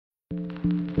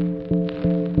Welcome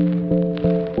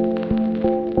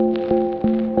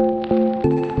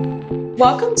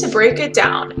to Break It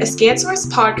Down, a ScanSource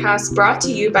podcast brought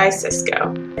to you by Cisco.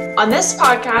 On this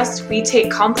podcast, we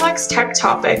take complex tech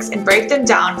topics and break them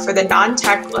down for the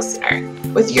non-tech listener,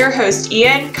 with your hosts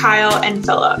Ian, Kyle, and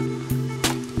Philip.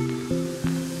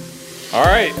 All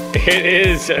right, it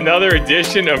is another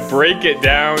edition of Break It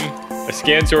Down, a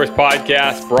ScanSource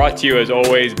podcast brought to you as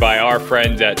always by our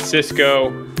friends at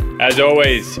Cisco. As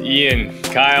always, Ian,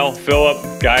 Kyle,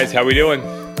 Philip, guys, how we doing?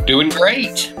 Doing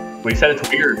great. We said it's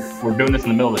weird. We're doing this in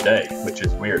the middle of the day, which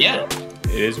is weird. Yeah. It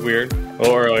is weird. A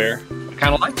little earlier. I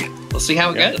kind of like it. Let's see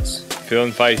how it goes.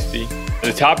 Feeling feisty.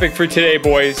 The topic for today,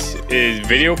 boys, is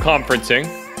video conferencing.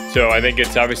 So I think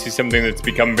it's obviously something that's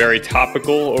become very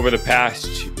topical over the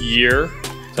past year.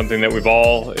 Something that we've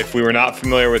all, if we were not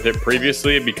familiar with it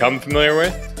previously, become familiar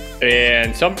with.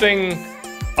 And something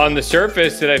on the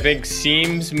surface that I think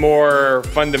seems more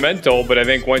fundamental, but I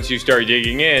think once you start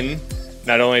digging in,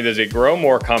 not only does it grow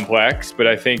more complex, but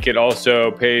I think it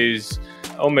also pays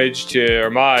homage to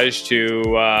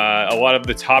a lot of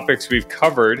the topics we've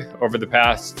covered over the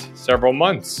past several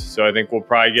months. So I think we'll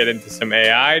probably get into some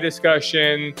AI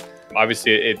discussion.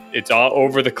 Obviously, it's all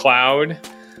over the cloud,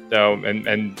 so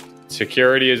and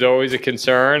security is always a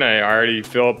concern. I already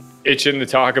feel itching to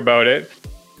talk about it.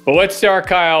 But let's start,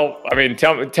 Kyle. I mean,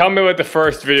 tell me about the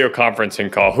first video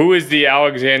conferencing call. Who is the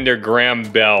Alexander Graham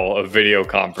Bell of video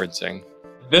conferencing?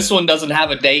 This one doesn't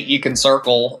have a date you can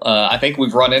circle. I think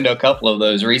we've run into a couple of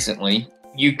those recently.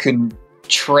 You can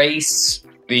trace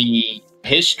the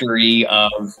history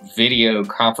of video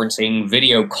conferencing,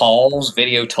 video calls,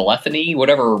 video telephony,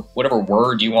 whatever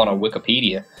word you want to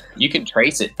Wikipedia. You can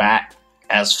trace it back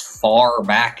as far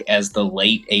back as the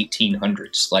late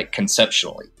 1800s, like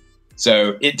conceptually.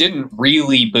 So it didn't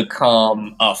really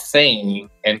become a thing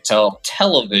until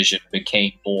television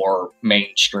became more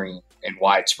mainstream and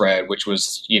widespread, which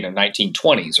was,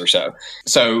 1920s or so.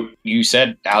 So you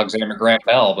said Alexander Graham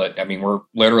Bell, but I mean, we're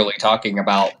literally talking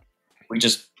about,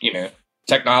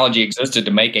 technology existed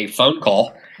to make a phone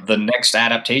call. The next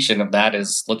adaptation of that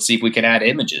is, let's see if we can add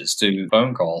images to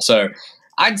phone call. So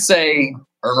I'd say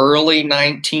early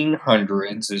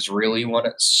 1900s is really when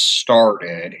it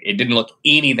started. It didn't look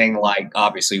anything like,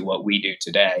 obviously, what we do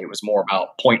today. It was more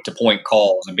about point-to-point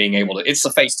calls and being able to, it's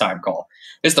a FaceTime call.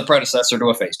 It's the predecessor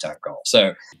to a FaceTime call.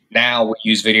 So now we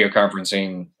use video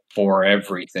conferencing for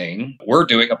everything. We're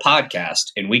doing a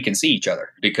podcast and we can see each other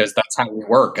because that's how we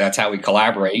work. That's how we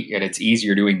collaborate. And it's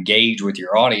easier to engage with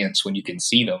your audience when you can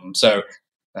see them. So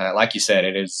like you said,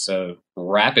 it is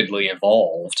rapidly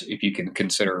evolved if you can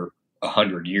consider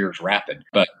 100 years rapid,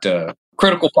 but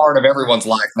critical part of everyone's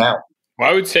life now.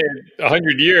 Well, I would say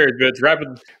 100 years, but it's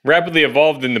rapidly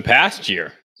evolved in the past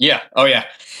year. Yeah. Oh, yeah.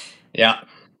 Yeah.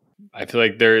 I feel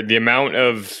like the amount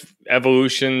of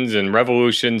evolutions and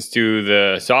revolutions to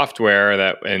the software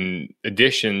and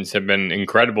additions have been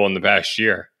incredible in the past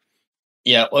year.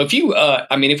 Yeah. Well,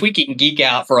 if we can geek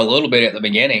out for a little bit at the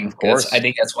beginning, of course, I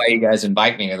think that's why you guys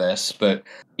invite me to this. But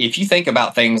if you think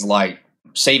about things like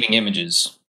saving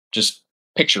images, just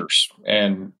pictures,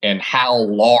 and how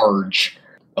large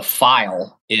a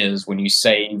file is when you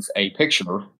save a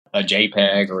picture, a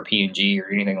JPEG or a PNG or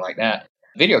anything like that,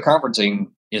 video conferencing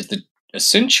is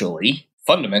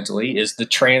fundamentally is the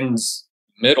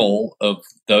transmittal of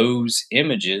those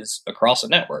images across a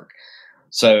network.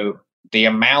 So the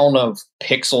amount of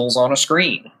pixels on a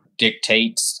screen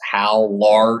dictates how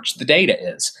large the data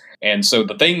is. And so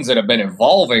the things that have been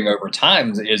evolving over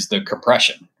time is the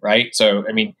compression, right? So,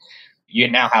 I mean, you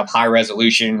now have high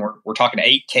resolution. We're talking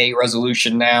 8K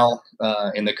resolution now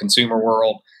in the consumer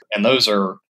world. And those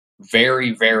are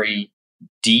very, very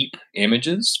deep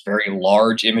images, very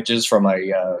large images from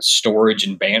a storage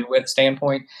and bandwidth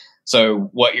standpoint.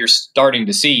 So what you're starting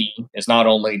to see is not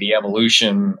only the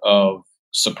evolution of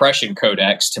suppression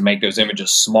codecs to make those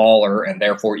images smaller and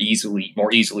therefore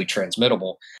more easily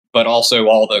transmittable, but also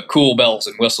all the cool bells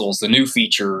and whistles, the new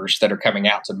features that are coming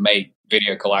out to make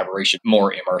video collaboration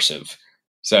more immersive.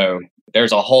 So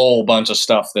there's a whole bunch of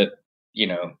stuff that,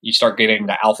 you start getting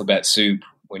the alphabet soup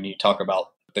when you talk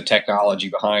about the technology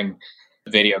behind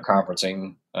video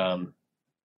conferencing.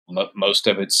 Most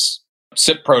of it's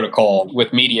SIP protocol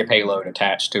with media payload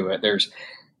attached to it. There's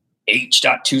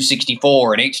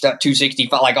H.264 and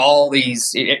H.265, like all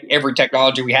these, every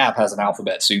technology we have has an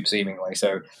alphabet soup seemingly.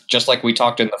 So just like we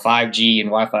talked in the 5G and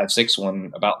Wi-Fi 6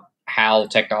 one about how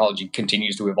technology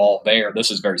continues to evolve there, this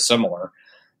is very similar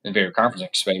in video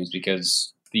conferencing space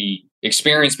because the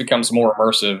experience becomes more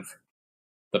immersive,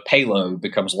 the payload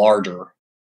becomes larger,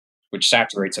 which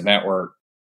saturates a network,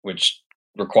 which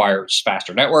requires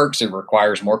faster networks. It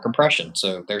requires more compression.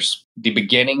 So there's the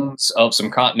beginnings of some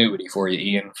continuity for you,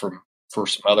 Ian, for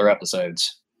some other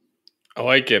episodes. I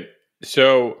like it.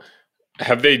 So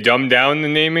have they dumbed down the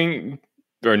naming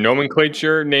or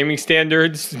nomenclature naming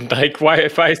standards like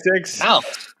Wi-Fi 6? No,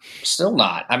 still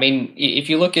not. I mean, if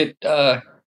you look at the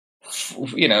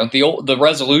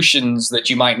resolutions that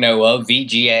you might know of,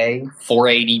 VGA,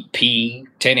 480p,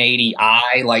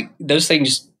 1080i, like those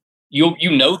things,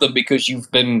 you know them because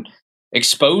you've been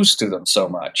exposed to them so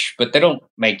much, but they don't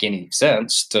make any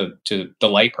sense to the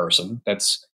layperson.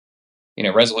 That's,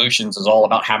 resolutions is all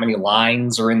about how many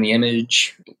lines are in the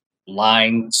image.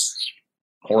 Lines,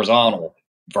 horizontal,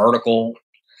 vertical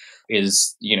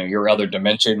is, your other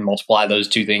dimension. Multiply those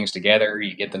two things together,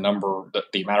 you get the number,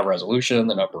 the amount of resolution,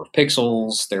 the number of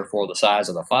pixels, therefore the size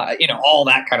of the file, all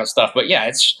that kind of stuff. But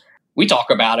yeah, we talk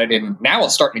about it, and now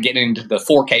it's starting to get into the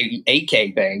 4K,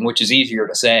 8K thing, which is easier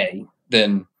to say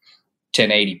than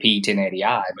 1080p,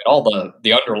 1080i. But all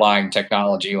the underlying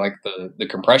technology, like the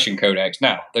compression codecs,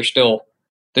 they're still,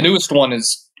 the newest one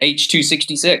is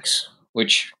H.266,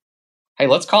 which, hey,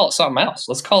 let's call it something else.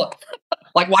 Let's call it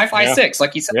like Wi-Fi 6,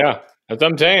 like you said. Yeah, that's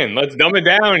what I'm saying. Let's dumb it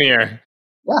down here.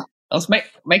 Yeah, let's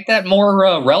make that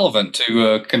more relevant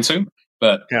to consumer.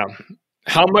 But yeah,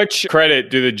 how much credit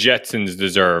do the Jetsons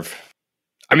deserve?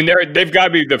 I mean, they've got to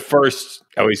be the first,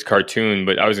 at least cartoon,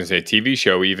 but I was going to say TV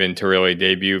show even, to really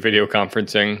debut video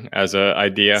conferencing as an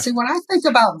idea. See, when I think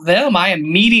about them, I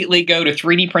immediately go to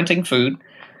 3D printing food,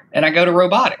 and I go to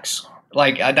robotics.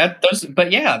 Like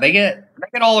but yeah, they get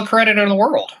all the credit in the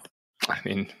world. I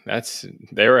mean,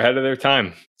 they were ahead of their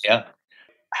time. Yeah.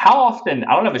 How often,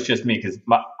 I don't know if it's just me, because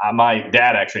my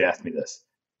dad actually asked me this.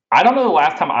 I don't know the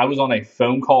last time I was on a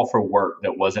phone call for work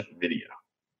that wasn't video.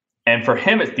 And for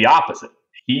him, it's the opposite.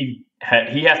 He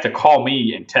has to call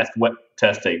me and test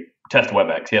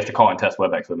WebEx. He has to call and test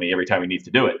WebEx with me every time he needs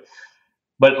to do it.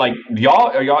 But like,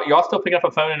 y'all still picking up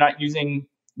a phone and not using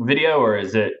video, or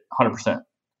is it 100%?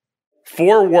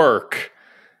 For work,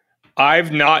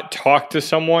 I've not talked to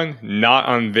someone not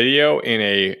on video in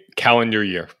a calendar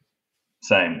year.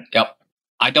 Same. Yep.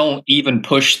 I don't even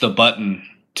push the button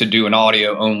to do an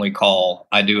audio only call.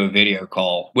 I do a video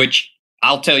call, which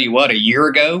I'll tell you what, a year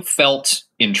ago felt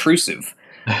intrusive.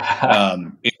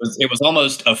 It was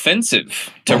almost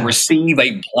offensive to receive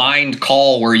a blind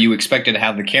call where you expected to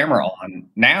have the camera on.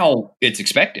 Now it's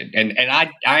expected. And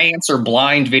I answer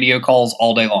blind video calls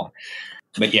all day long.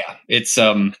 But yeah, it's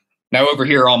now over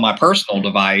here on my personal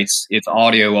device, it's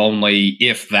audio only,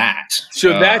 if that.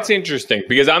 So that's interesting,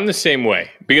 because I'm the same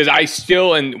way. Because I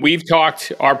still, and we've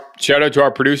talked, shout out to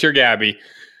our producer, Gabby.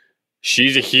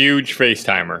 She's a huge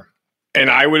FaceTimer. And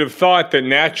I would have thought that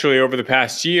naturally over the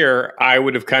past year, I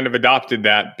would have kind of adopted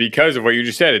that because of what you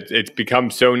just said. It's become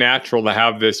so natural to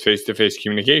have this face-to-face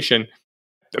communication.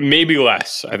 Maybe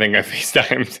less, I think I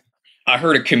FaceTimed. I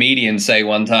heard a comedian say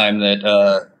one time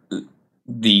that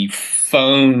the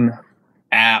phone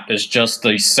app is just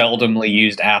the seldomly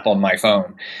used app on my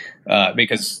phone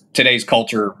because today's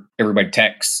culture, everybody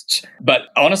texts. But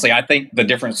honestly, I think the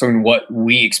difference between what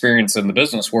we experience in the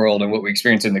business world and what we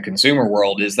experience in the consumer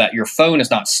world is that your phone is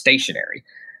not stationary.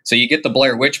 So you get the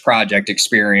Blair Witch Project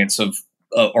experience of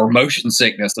or motion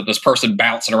sickness of this person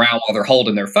bouncing around while they're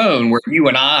holding their phone, where you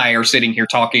and I are sitting here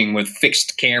talking with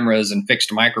fixed cameras and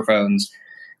fixed microphones.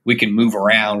 We can move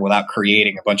around without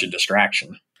creating a bunch of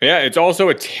distraction. Yeah, it's also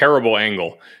a terrible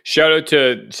angle. Shout out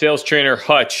to sales trainer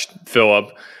Hutch,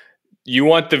 Philip. You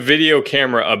want the video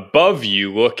camera above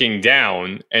you looking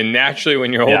down, and naturally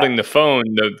when you're holding the phone,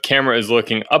 the camera is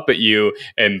looking up at you,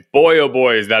 and boy, oh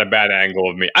boy, is that a bad angle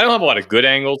of me. I don't have a lot of good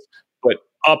angles, but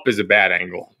up is a bad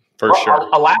angle, for sure.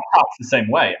 A laptop's the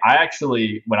same way. I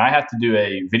actually, when I have to do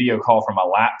a video call from a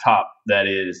laptop that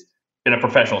is in a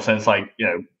professional sense, like,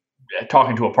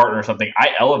 talking to a partner or something,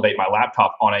 I elevate my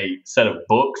laptop on a set of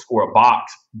books or a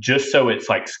box just so it's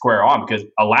like square on, because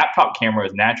a laptop camera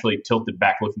is naturally tilted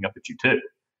back looking up at you too.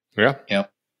 Yeah. Yeah.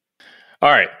 All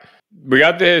right. We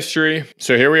got the history.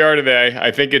 So here we are today.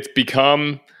 I think it's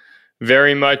become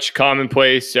very much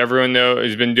commonplace. Everyone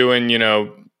has been doing,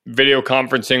 video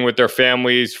conferencing with their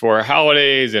families for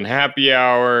holidays and happy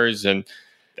hours. And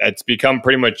it's become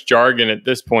pretty much jargon at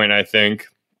this point, I think.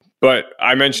 But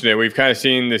I mentioned it. We've kind of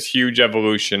seen this huge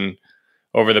evolution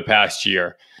over the past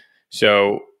year.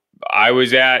 So I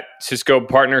was at Cisco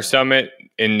Partner Summit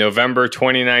in November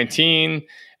 2019,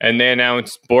 and they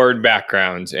announced blurred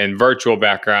backgrounds and virtual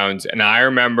backgrounds. And I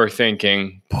remember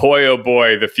thinking, boy, oh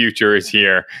boy, the future is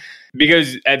here.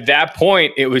 because at that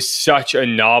point, it was such a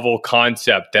novel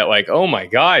concept that like, oh my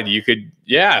God, you could,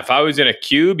 if I was in a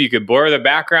cube, you could blur the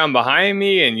background behind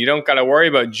me and you don't got to worry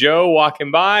about Joe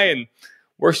walking by and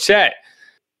we're set.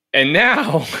 And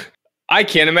now I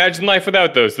can't imagine life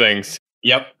without those things.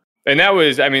 Yep. And that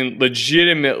was,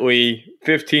 legitimately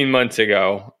 15 months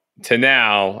ago to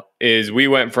now is we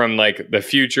went from like the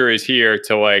future is here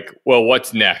to like, well,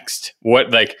 what's next?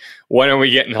 When are we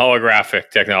getting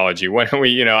holographic technology? When are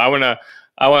we, I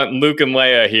want Luke and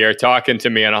Leia here talking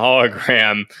to me on a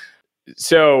hologram.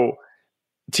 So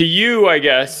to you, I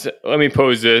guess, let me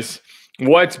pose this.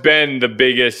 What's been the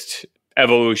biggest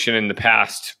evolution in the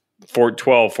past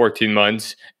 14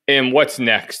 months? And what's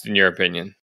next in your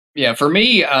opinion? Yeah, for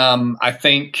me, I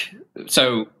think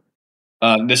so.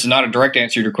 This is not a direct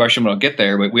answer to your question, but I'll get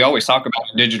there. But we always talk about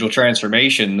digital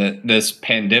transformation, that this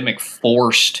pandemic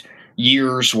forced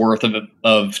years worth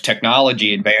of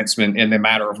technology advancement in a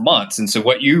matter of months. And so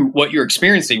what you're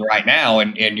experiencing right now,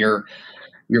 and your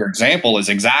example is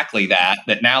exactly that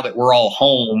now that we're all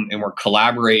home and we're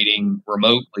collaborating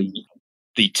remotely,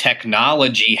 the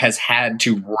technology has had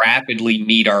to rapidly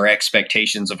meet our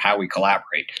expectations of how we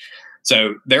collaborate.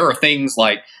 So there are things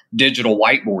like digital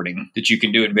whiteboarding that you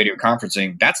can do in video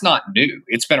conferencing. That's not new.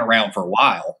 It's been around for a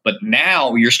while, but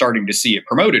now you're starting to see it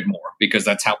promoted more because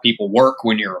that's how people work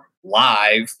when you're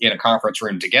live in a conference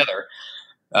room together.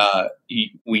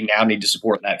 We now need to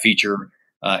support that feature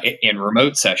in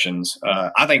remote sessions.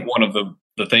 I think one of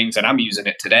the things, and I'm using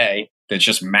it today, that's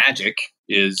just magic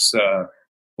is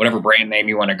whatever brand name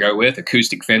you want to go with,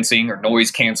 acoustic fencing or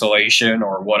noise cancellation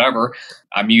or whatever.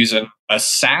 I'm using a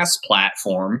SaaS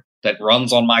platform that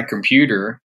runs on my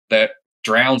computer that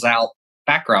drowns out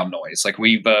background noise. Like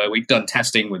we've done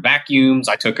testing with vacuums.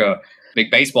 I took a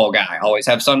big baseball guy. I always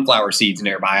have sunflower seeds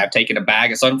nearby. I've taken a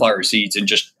bag of sunflower seeds and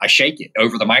I shake it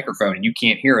over the microphone and you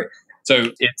can't hear it.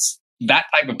 So it's that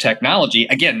type of technology,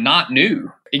 again, not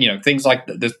new. Things like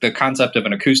the concept of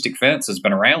an acoustic fence has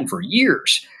been around for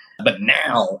years. But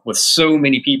now, with so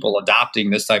many people adopting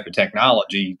this type of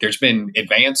technology, there's been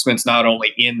advancements not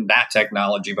only in that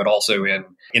technology, but also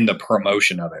in the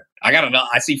promotion of it.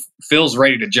 I see Phil's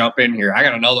ready to jump in here. I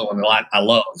got another one that I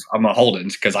love. I'm going to hold it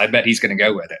because I bet he's going to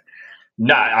go with it.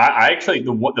 No, I actually,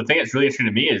 the thing that's really interesting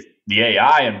to me is the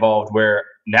AI involved, where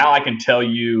now I can tell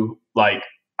you, like,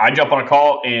 I jump on a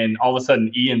call and all of a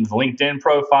sudden Ian's LinkedIn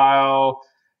profile,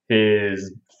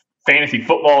 his fantasy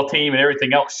football team and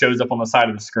everything else shows up on the side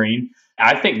of the screen.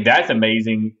 I think that's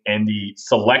amazing. And the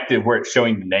selective where it's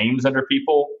showing the names under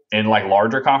people in like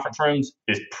larger conference rooms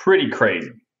is pretty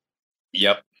crazy.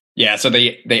 Yep. Yeah. So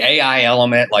the AI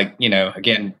element, like,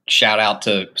 again, shout out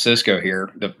to Cisco here.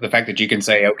 The fact that you can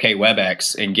say, okay,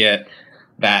 WebEx and get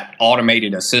that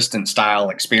automated assistant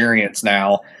style experience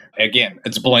now, again,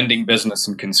 it's blending business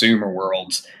and consumer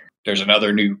worlds. There's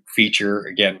another new feature,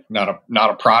 again, not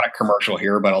a product commercial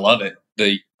here, but I love it.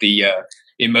 The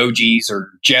emojis or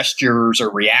gestures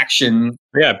or reaction.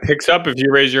 Yeah, it picks up if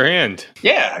you raise your hand.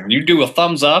 Yeah, you do a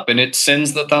thumbs up and it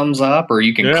sends the thumbs up, or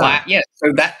you can clap. Yeah,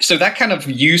 so that kind of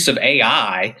use of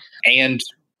AI. And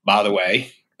by the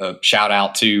way, shout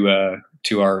out to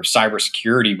our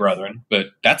cybersecurity brethren, but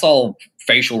that's all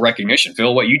facial recognition.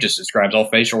 Phil, what you just described is all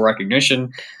facial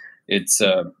recognition. It's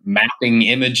mapping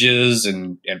images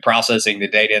and processing the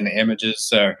data in the images.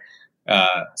 So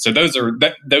those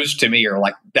to me are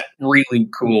like that really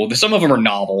cool. Some of them are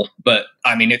novel, but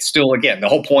it's still, again, the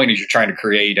whole point is you're trying to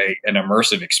create an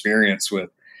immersive experience with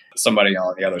somebody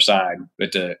on the other side.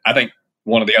 But I think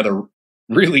one of the other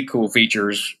really cool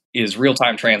features is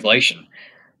real-time translation.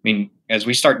 As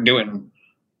we start doing,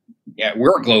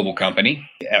 we're a global company,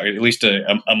 at least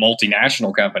a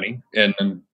multinational company,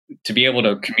 and to be able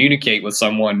to communicate with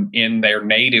someone in their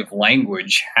native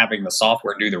language, having the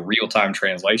software do the real-time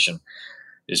translation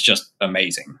is just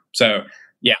amazing. So,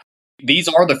 yeah, these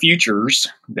are the futures.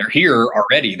 They're here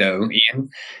already, though,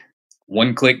 Ian.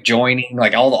 One-click joining,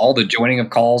 like all the joining of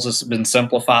calls has been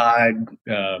simplified,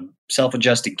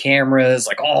 self-adjusting cameras,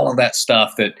 like all of that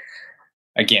stuff that,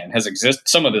 again, has existed.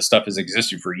 Some of this stuff has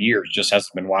existed for years, just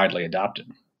hasn't been widely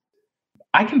adopted.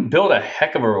 I can build a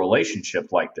heck of a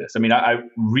relationship like this. I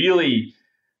really,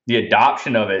 the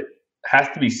adoption of it has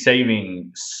to be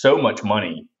saving so much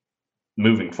money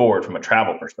moving forward from a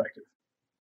travel perspective.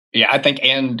 Yeah, I think,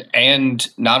 and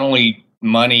not only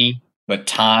money, but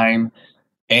time,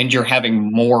 and you're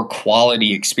having more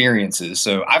quality experiences.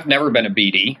 So I've never been a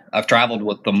BD. I've traveled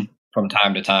with them from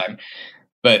time to time.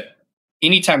 But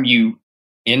anytime you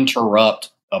interrupt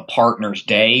a partner's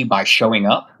day by showing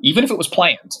up, even if it was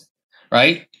planned,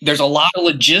 right? There's a lot of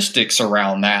logistics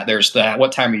around that. There's that,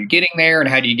 what time are you getting there and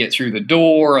how do you get through the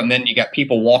door? And then you got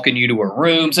people walking you to a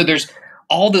room. So there's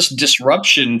all this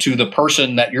disruption to the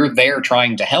person that you're there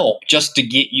trying to help just to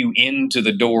get you into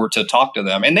the door to talk to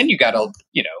them. And then you got to,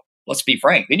 let's be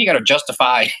frank, then you got to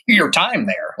justify your time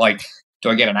there. Like, do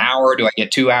I get an hour? Do I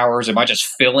get 2 hours? Am I just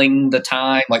filling the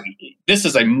time? Like, this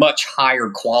is a much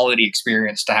higher quality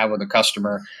experience to have with a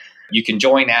customer. You can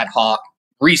join ad hoc.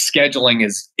 Rescheduling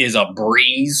is a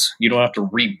breeze. You don't have to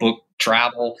rebook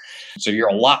travel. So you're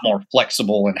a lot more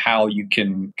flexible in how you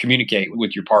can communicate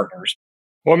with your partners.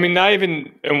 Well, I mean, not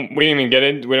even, and we don't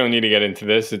need to get into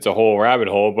this. It's a whole rabbit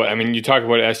hole. But I mean, you talk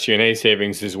about SG&A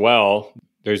savings as well.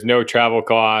 There's no travel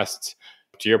costs.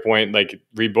 To your point, like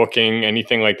rebooking,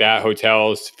 anything like that,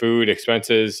 hotels, food,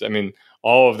 expenses. I mean,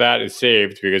 all of that is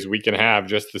saved because we can have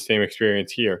just the same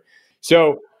experience here.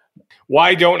 So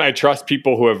why don't I trust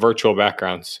people who have virtual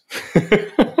backgrounds?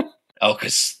 Oh,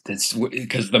 because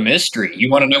the mystery.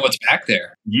 You want to know what's back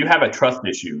there. You have a trust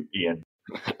issue, Ian.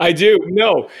 I do.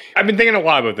 No, I've been thinking a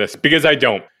lot about this because I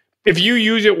don't. If you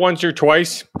use it once or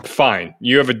twice, fine.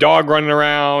 You have a dog running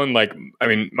around. Like, I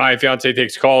mean, my fiance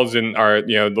takes calls in our,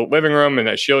 the living room, and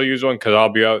that she'll use one because I'll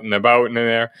be out and about and in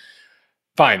there.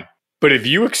 Fine. But if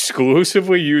you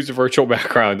exclusively use a virtual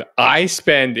background, I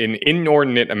spend an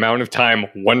inordinate amount of time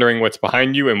wondering what's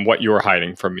behind you and what you are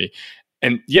hiding from me.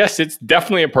 And yes, it's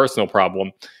definitely a personal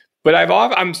problem, but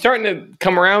I'm starting to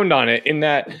come around on it in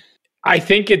that I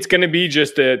think it's going to be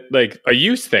just a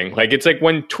use thing. Like, it's like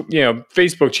when,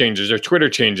 Facebook changes or Twitter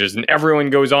changes and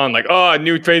everyone goes on like, oh,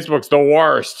 new Facebook's the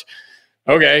worst.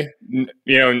 Okay.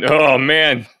 Oh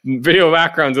man, video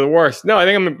backgrounds are the worst. No, I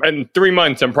think in 3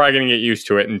 months, I'm probably going to get used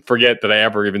to it and forget that I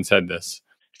ever even said this.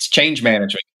 It's change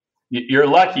management. You're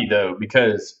lucky though,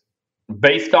 because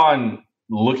based on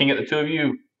looking at the two of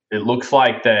you, it looks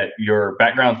like that your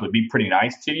backgrounds would be pretty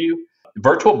nice to you.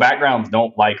 Virtual backgrounds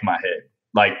don't like my head.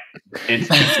 Like, it's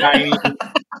too shiny.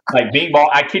 Like, being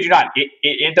bald, I kid you not,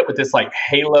 it ends up with this like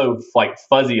halo, like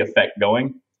fuzzy effect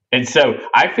going. And so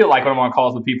I feel like when I'm on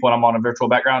calls with people and I'm on a virtual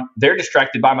background, they're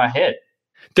distracted by my head.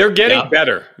 They're getting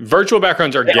better. Virtual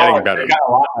backgrounds are getting better. They got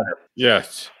a lot better.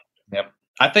 Yes. Yep.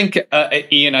 I think,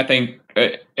 Ian, I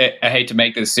hate to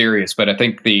make this serious, but I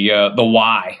think the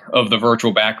why of the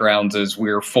virtual backgrounds is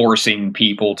we're forcing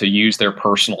people to use their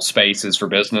personal spaces for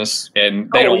business, and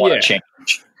they don't want to change.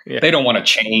 Yeah. They don't want to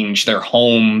change their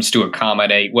homes to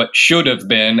accommodate what should have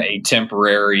been a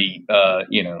temporary,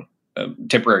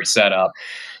 temporary setup.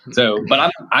 So,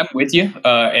 but I'm with you.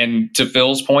 And to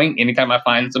Phil's point, anytime I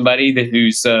find somebody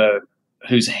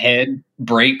whose head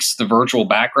breaks the virtual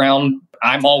background,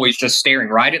 I'm always just staring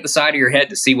right at the side of your head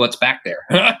to see what's back there,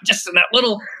 just in that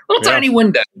little tiny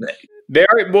window.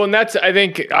 Well, and that's, I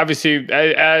think, obviously,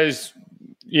 as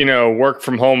work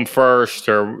from home first,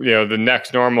 or the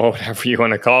next normal, whatever you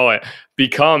want to call it,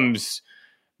 becomes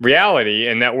reality,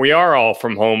 and that we are all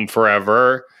from home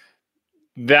forever.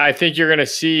 That I think you're going to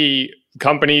see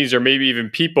companies or maybe even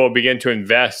people begin to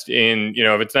invest in,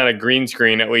 if it's not a green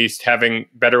screen, at least having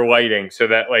better lighting, so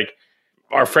that, like,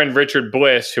 our friend Richard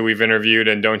Bliss, who we've interviewed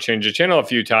and Don't Change the Channel a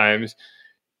few times,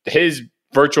 his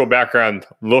virtual background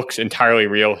looks entirely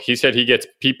real. He said he gets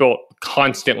people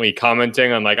constantly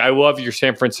commenting on, like, I love your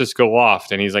San Francisco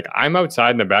loft. And he's like, I'm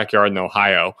outside in the backyard in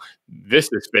Ohio. This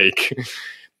is fake.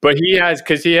 But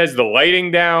because he has the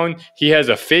lighting down, he has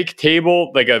a fake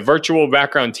table, like a virtual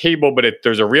background table, but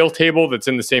there's a real table that's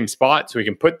in the same spot, so he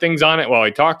can put things on it while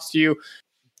he talks to you.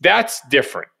 That's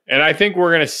different. And I think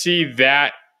we're going to see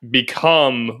that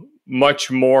become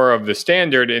much more of the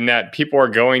standard, in that people are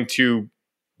going to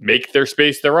make their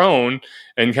space their own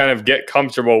and kind of get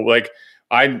comfortable. Like,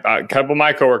 a couple of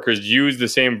my coworkers use the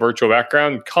same virtual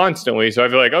background constantly. So I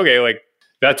feel like, okay, like,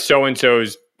 that's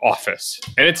so-and-so's office.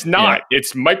 And it's not. Yeah.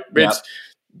 It's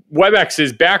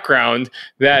WebEx's background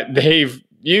that they've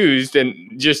used, and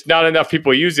just not enough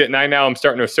people use it. And now I'm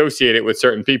starting to associate it with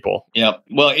certain people. Yeah.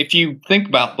 Well, if you think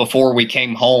about before we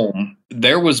came home,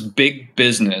 there was big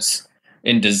business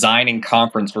in designing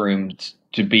conference rooms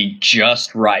to be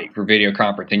just right for video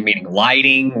conferencing, meaning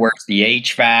lighting, where's the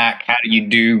HVAC, how do you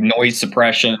do noise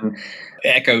suppression,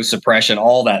 echo suppression,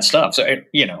 all that stuff. So,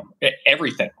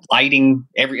 everything, lighting,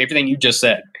 everything you just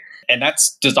said. And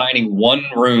that's designing one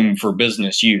room for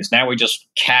business use. Now we just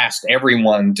cast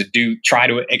everyone to try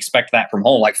to expect that from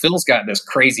home. Like, Phil's got this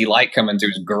crazy light coming through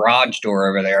his garage door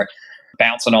over there,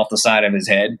 bouncing off the side of his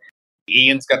head.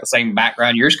 Ian's got the same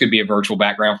background. Yours could be a virtual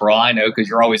background for all I know, because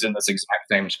you're always in this exact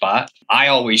same spot. I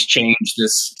always change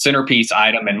this centerpiece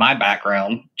item in my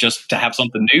background just to have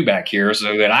something new back here,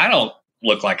 so that I don't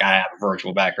look like I have a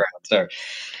virtual background. So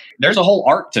there's a whole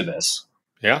art to this.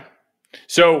 Yeah.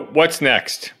 So what's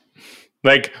next?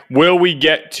 Like, will we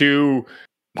get to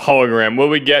hologram? Will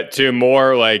we get to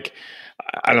more like,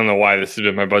 I don't know why this has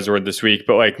been my buzzword this week,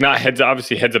 but like not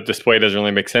obviously heads up display doesn't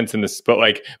really make sense in this, but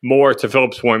like more, to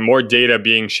Philip's point, more data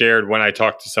being shared when I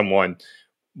talk to someone.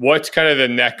 What's kind of the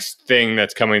next thing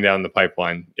that's coming down the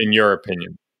pipeline, in your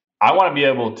opinion? I want to be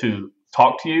able to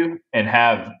talk to you and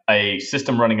have a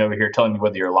system running over here telling me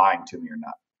whether you're lying to me or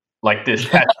not. Like this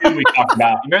tattoo we talked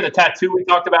about. You remember the tattoo we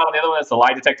talked about on the other one? That's the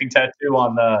lie detecting tattoo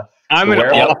on the. I'm an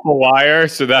awful liar,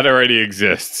 so that already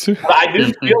exists. But I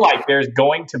do feel like there's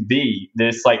going to be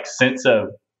this like sense of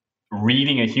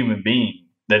reading a human being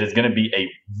that is going to be a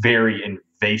very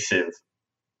invasive.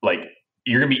 Like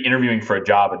you're going to be interviewing for a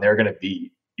job, and you're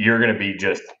going to be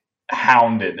just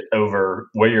hounded over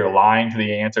whether you're lying to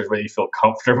the answers, whether you feel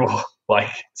comfortable.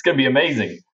 Like it's going to be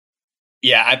amazing.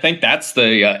 Yeah, I think that's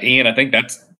the Ian. I think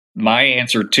that's my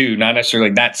answer too. Not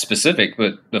necessarily that specific,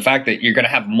 but the fact that you're going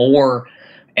to have more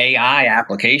AI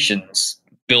applications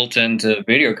built into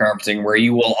video conferencing where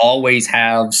you will always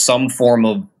have some form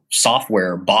of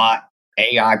software, bot,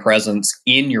 AI presence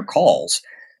in your calls,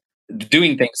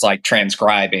 doing things like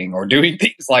transcribing or doing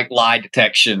things like lie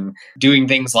detection, doing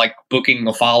things like booking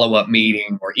a follow-up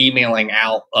meeting or emailing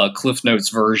out a Cliff Notes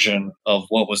version of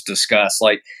what was discussed.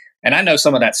 Like, and I know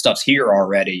some of that stuff's here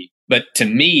already, but to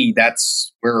me,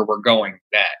 that's where we're going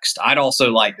next. I'd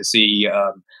also like to see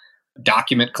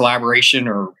document collaboration,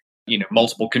 or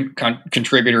multiple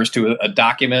contributors to a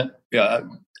document.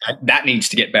 That needs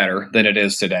to get better than it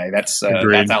is today. That's out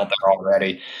there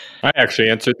already. I actually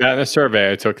answered that in a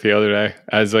survey I took the other day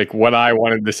as like what I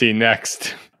wanted to see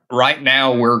next. Right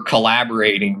now, we're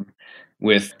collaborating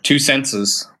with two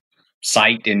senses,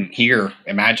 sight and hear.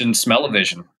 Imagine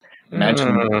smell-o-vision.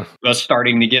 Imagine us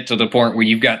starting to get to the point where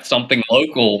you've got something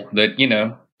local that,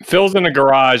 Phil's in the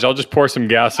garage. I'll just pour some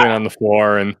gasoline on the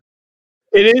floor. And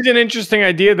it is an interesting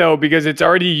idea, though, because it's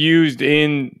already used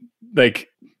in like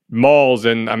malls.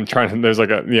 And there's like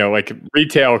a, like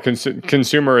retail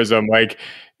consumerism, like,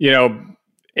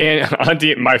 and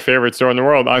Auntie, my favorite store in the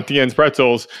world, Auntie Anne's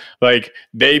Pretzels, like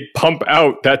they pump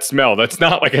out that smell. That's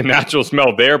not like a natural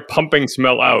smell. They're pumping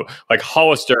smell out. Like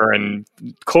Hollister and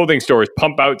clothing stores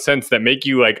pump out scents that make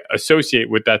you like associate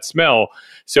with that smell.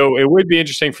 So it would be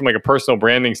interesting from like a personal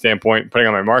branding standpoint, putting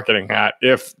on my marketing hat,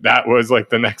 if that was like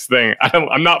the next thing.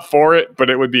 I'm not for it, but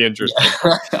it would be interesting.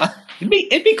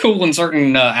 It'd be cool in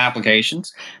certain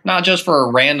applications, not just for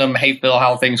a random, hey Phil,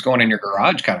 how are things going in your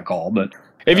garage kind of call, but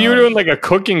if you were doing like a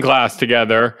cooking class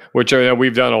together, which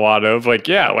we've done a lot of, like,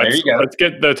 let's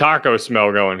get the taco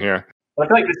smell going here. I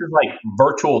feel like this is like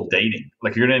virtual dating.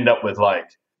 Like you're going to end up with like,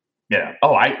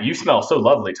 you smell so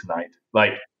lovely tonight.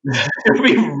 Like it would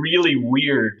be really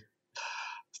weird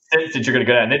sense that you're going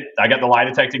to go down. And then I got the lie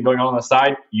detecting going on the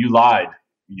side. You lied.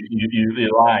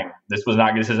 You're lying. This is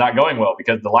not going well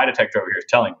because the lie detector over here is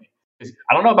telling me.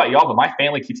 I don't know about y'all, but my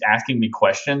family keeps asking me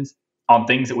questions on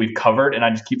things that we've covered, and I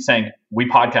just keep saying, we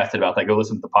podcasted about that. Go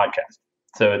listen to the podcast.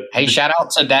 So, hey, shout out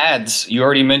to dads. You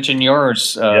already mentioned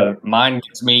yours. Mine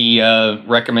gives me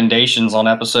recommendations on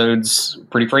episodes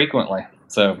pretty frequently.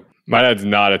 So my dad's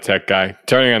not a tech guy.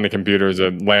 Turning on the computer is a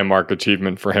landmark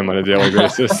achievement for him on a daily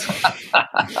basis.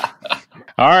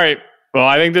 All right. Well,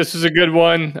 I think this is a good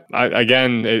one.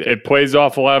 It plays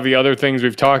off a lot of the other things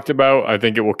we've talked about. I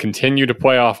think it will continue to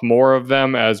play off more of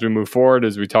them as we move forward,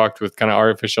 as we talked with kind of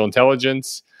artificial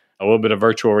intelligence, a little bit of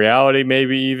virtual reality,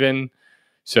 maybe even.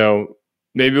 So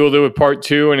maybe we'll do a part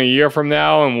 2 in a year from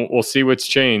now, and we'll see what's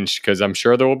changed, because I'm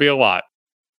sure there will be a lot.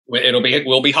 We'll be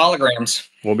holograms.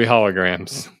 We'll be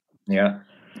holograms. Yeah.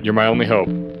 You're my only hope.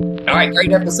 All right.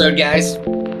 Great episode, guys.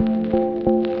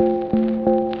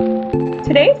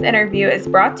 Today's interview is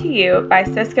brought to you by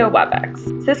Cisco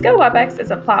WebEx. Cisco WebEx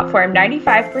is a platform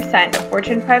 95% of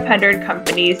Fortune 500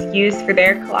 companies use for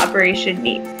their collaboration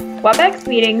needs. WebEx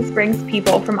meetings brings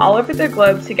people from all over the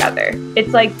globe together.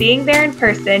 It's like being there in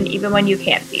person even when you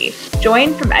can't be.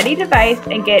 Join from any device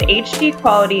and get HD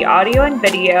quality audio and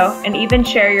video, and even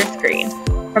share your screen.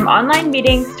 From online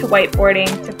meetings to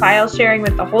whiteboarding to file sharing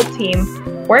with the whole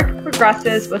team, work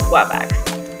progresses with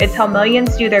WebEx. It's how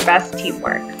millions do their best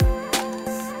teamwork.